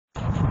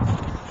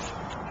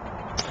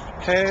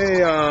Hey,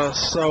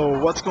 so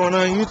what's going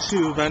on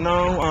YouTube? I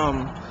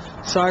know,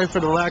 sorry for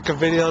the lack of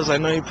videos. I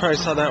know you probably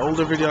saw that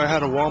older video I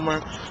had at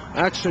Walmart.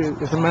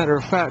 Actually, as a matter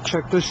of fact,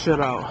 check this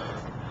shit out.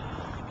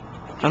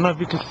 I don't know if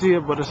you can see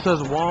it, but it says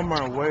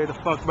Walmart way the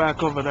fuck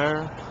back over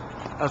there.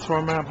 That's where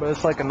I'm at, but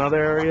it's like another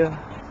area.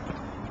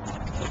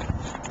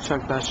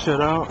 Check that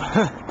shit out.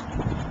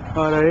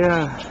 But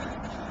yeah,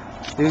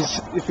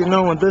 if you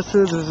know what this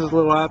is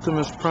little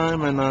Optimus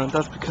Prime, and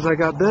that's because I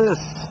got this.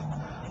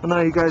 I know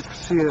you guys can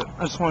see it.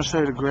 I just want to show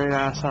you the gray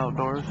ass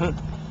outdoors.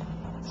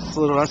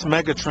 That's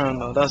Megatron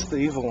though. That's the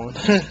evil one.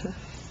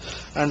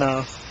 I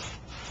know.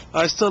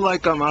 I still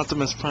like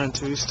Optimus Prime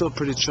too. He's still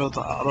pretty chill with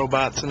the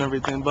Autobots and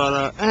everything.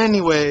 But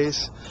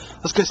anyways,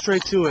 let's get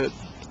straight to it.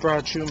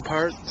 Brought to you in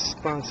part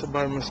sponsored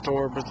by Mr.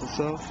 Orbits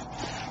itself.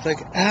 It's like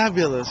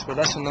fabulous, but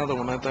that's another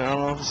one. I think I don't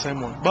know if it's the same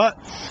one. But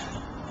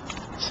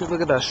see, look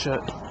at that shit.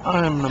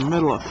 I am in the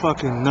middle of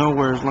fucking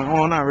nowhere. Like,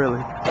 oh, not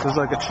really. There's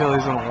like a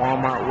Chili's and a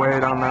Walmart way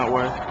down that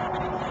way.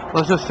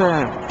 Let's just say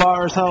I'm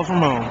far as hell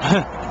from home.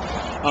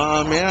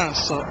 Yeah,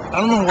 so I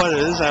don't know what it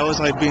is. I always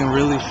like being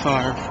really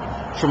far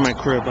from my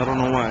crib. I don't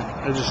know why.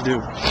 I just do.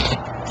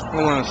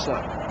 Hold on a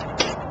sec.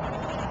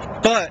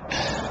 But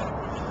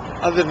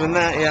other than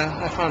that, yeah,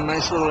 I found a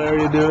nice little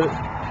area to do it.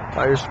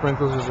 Fire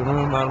sprinklers is a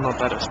room. I don't know what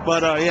that is.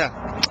 But yeah.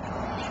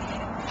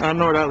 I don't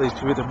know where that leads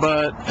to either,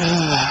 but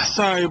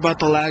sorry about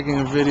the lagging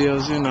of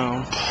videos, you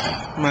know,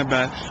 my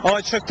bad. Oh, I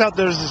checked out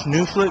there's this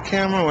new flip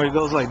camera where it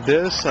goes like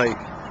this, like,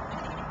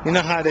 you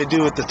know how they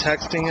do with the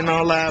texting and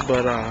all that,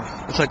 but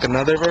it's like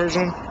another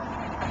version.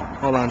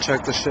 Hold on,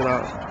 check this shit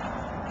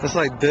out. It's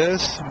like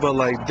this, but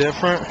like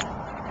different.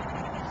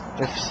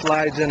 It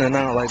slides in and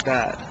out like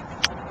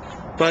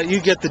that. But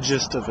you get the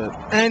gist of it.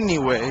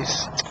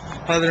 Anyways,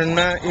 other than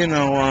that, you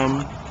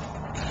know,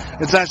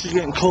 it's actually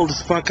getting cold as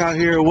fuck out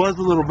here. It was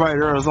a little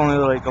brighter. It was only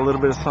like a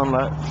little bit of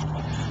sunlight.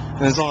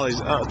 And it's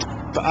always,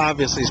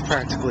 obviously it's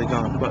practically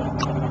gone.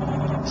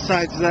 But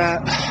besides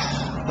that,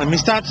 let me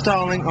stop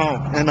stalling. Oh,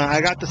 and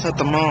I got this at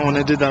the mall when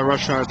I did that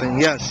rush hour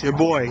thing. Yes, your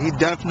boy, he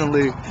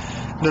definitely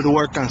did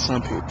work on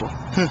some people.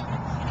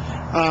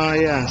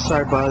 Yeah,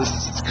 sorry about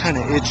this. It's kind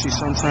of itchy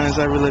sometimes.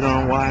 I really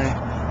don't know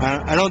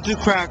why. I don't do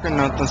crack or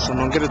nothing, so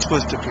don't get it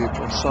twisted,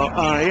 people. So,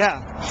 yeah.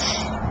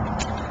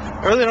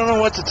 I really don't know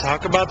what to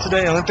talk about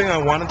today. The only thing I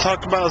want to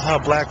talk about is how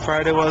Black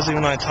Friday was,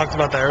 even though I talked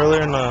about that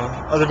earlier in the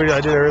other video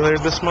I did earlier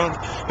this month.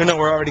 You know,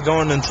 we're already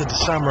going into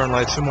December in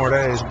like 2 more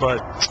days,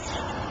 but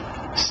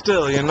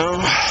still, you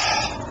know.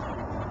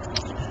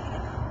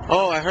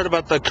 Oh, I heard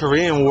about the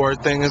Korean War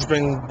thing. It's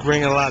been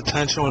bringing a lot of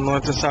tension with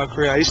North and South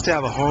Korea. I used to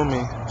have a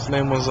homie. His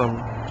name was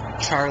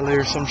Charlie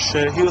or some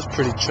shit. He was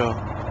pretty chill,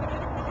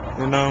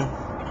 you know.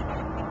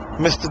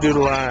 Missed the dude a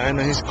lot. I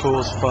know he's cool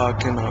as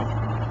fuck, you know.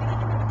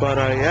 But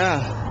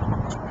yeah.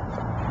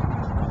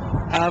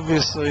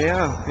 Obviously,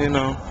 yeah, you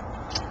know,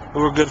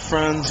 we were good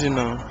friends, you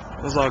know,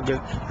 it was all good.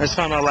 I just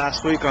found out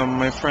last week,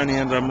 my friend, he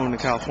ended up moving to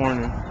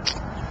California,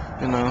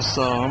 you know,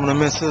 so I'm gonna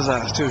miss his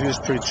ass too. He was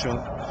pretty chill.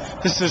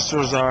 His sister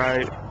was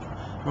alright.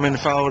 I mean,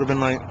 if I would have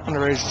been like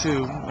underage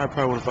too, I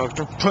probably would have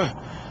fucked her.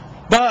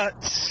 But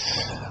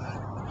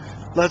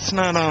let's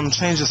not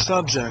change the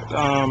subject.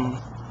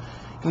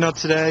 You know,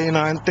 today, you know,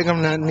 I think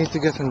I'm gonna need to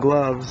get some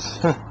gloves.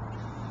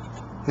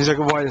 These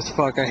are white as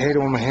fuck. I hate it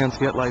when my hands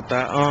get like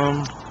that.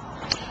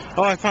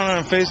 Oh, I found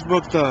on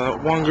Facebook the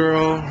one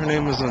girl, her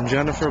name is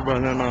Jennifer,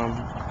 but then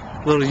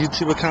little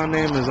YouTube account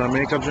name is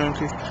Makeup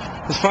Junkie.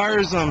 As far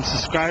as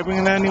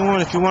subscribing to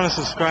anyone, if you want to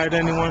subscribe to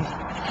anyone,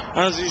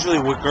 that's usually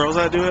with girls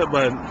that do it,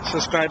 but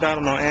subscribe to, I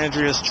don't know,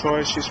 Andrea's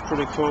Choice. She's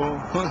pretty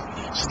cool.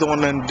 She's the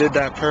one that did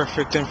that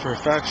Perfect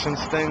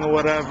Imperfections thing or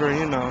whatever,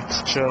 you know,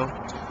 it's chill.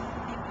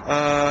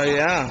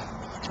 Yeah,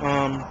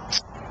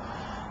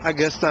 I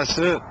guess that's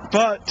it.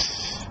 But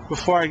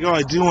before I go,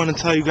 I do want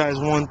to tell you guys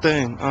one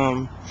thing.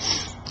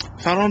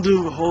 If I don't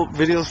do whole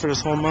videos for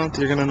this whole month,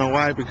 you're gonna know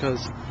why,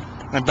 because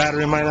my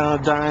battery might end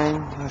up dying.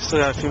 I still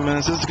got a few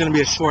minutes. This is gonna be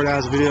a short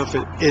ass video, if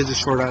it is a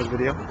short ass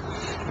video.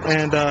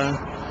 And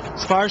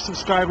as far as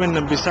subscribing,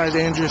 and besides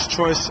Andrew's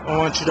Choice, I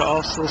want you to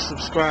also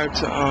subscribe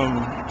to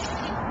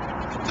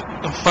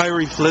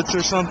Fiery Flitz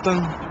or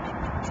something,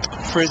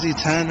 Frizzy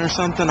 10 or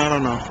something. I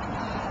don't know.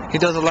 He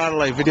does a lot of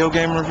like video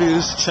game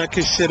reviews. Check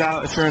his shit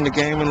out if you're into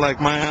gaming like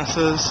my ass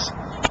is.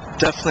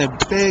 Definitely a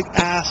big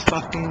ass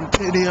fucking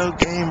video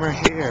gamer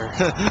here.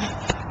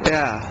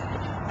 Yeah.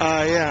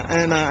 Yeah,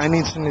 and I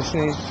need some new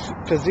sneaks,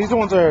 because these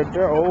ones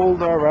they're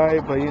old,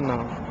 alright, but you know,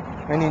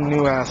 I need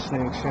new ass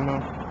sneaks, you know.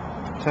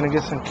 Trying to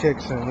get some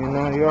kicks in, you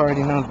know, you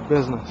already know the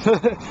business.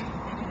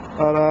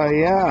 But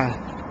yeah.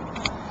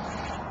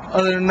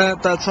 Other than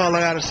that, that's all I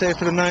gotta say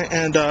for tonight,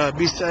 and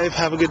be safe,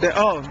 have a good day.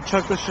 Oh,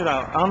 check this shit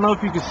out. I don't know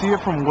if you can see it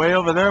from way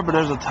over there, but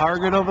there's a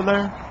Target over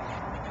there.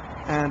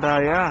 And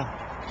yeah.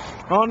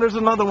 Oh, and there's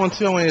another one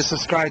too I want you to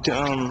subscribe to.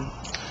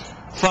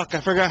 Fuck,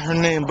 I forgot her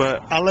name,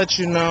 but I'll let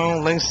you know.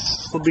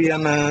 Links will be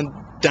on the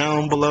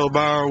down below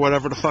bar or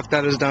whatever the fuck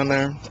that is down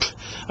there.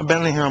 I've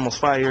been in here almost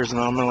 5 years and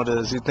I don't know what it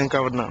is. You'd think I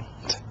would know.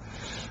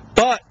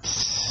 But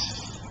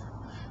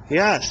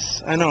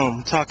Yes, I know,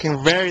 I'm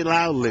talking very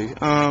loudly.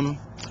 Not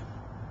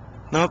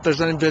if there's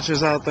any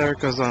bitches out there,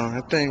 because I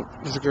think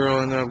this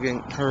girl ended up getting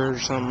hurt or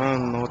something. I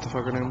don't know what the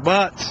fuck her name.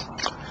 But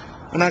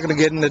I'm not going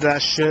to get into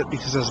that shit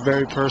because that's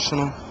very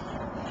personal.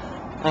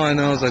 All I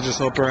know is I just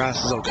hope her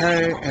ass is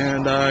okay.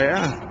 And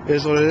yeah, it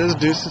is what it is.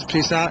 Deuces,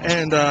 peace out.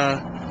 And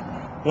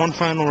one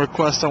final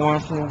request I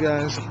want from you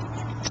guys.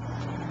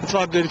 It's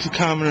all good if you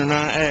comment or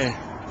not. Hey,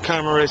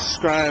 comment, rate,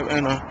 subscribe.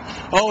 And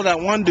oh, that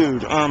one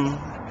dude.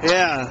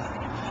 Yeah.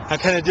 I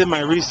kind of did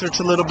my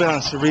research a little bit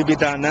on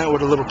Cerebi.net where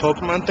the little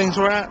Pokemon things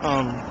were at.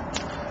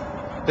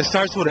 It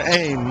starts with an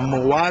A,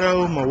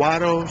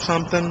 Mawato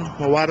something,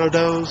 Mawato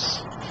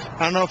Does.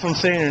 I don't know if I'm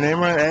saying your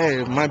name right.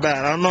 Hey, my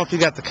bad. I don't know if you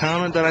got the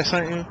comment that I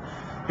sent you.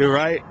 You're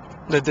right,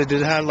 that they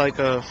did have like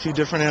a few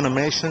different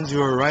animations. You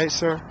were right,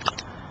 sir.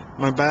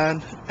 My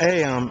bad.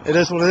 Hey, it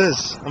is what it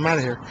is. I'm out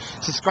of here.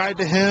 Subscribe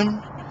to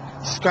him.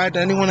 Subscribe to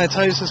anyone I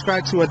tell you to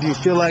subscribe to, whether you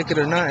feel like it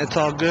or not. It's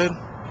all good.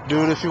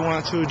 Do it if you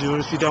want to. Do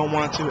it if you don't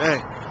want to.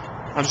 Hey.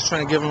 I'm just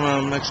trying to give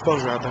him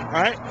exposure out there.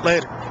 Alright?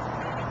 Later.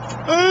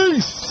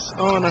 Peace!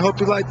 Oh, and I hope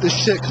you like this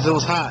shit because it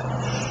was hot.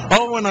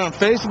 Oh, and on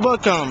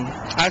Facebook,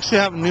 I actually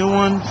have a new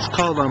one. It's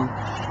called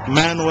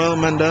Manuel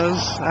Mendez.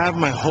 I have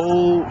my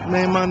whole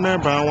name on there,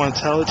 but I don't want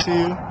to tell it to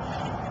you.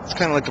 It's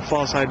kind of like a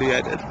false ID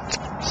I did.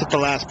 Except the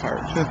last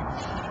part.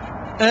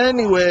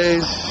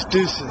 Anyways,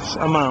 deuces.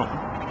 I'm out.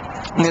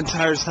 I'm getting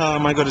tired as hell. I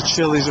might go to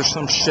Chili's or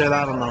some shit.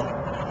 I don't know.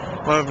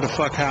 Whatever the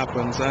fuck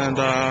happens. And,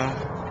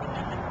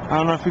 I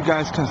don't know if you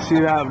guys can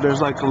see that, but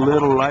there's like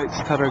little lights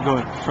that are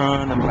going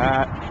front and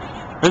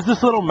back. There's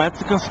this little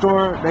Mexican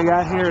store they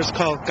got here. It's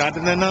called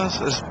Cardenas.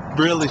 It's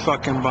really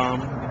fucking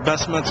bomb.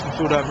 Best Mexican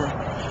food ever.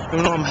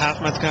 Even though I'm half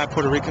Mexican, half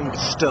Puerto Rican, but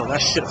still,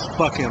 that shit is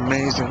fucking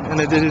amazing.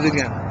 And I did it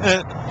again.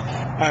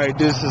 Alright,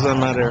 deuces,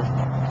 I'm out here.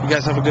 You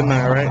guys have a good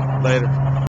night, alright? Later.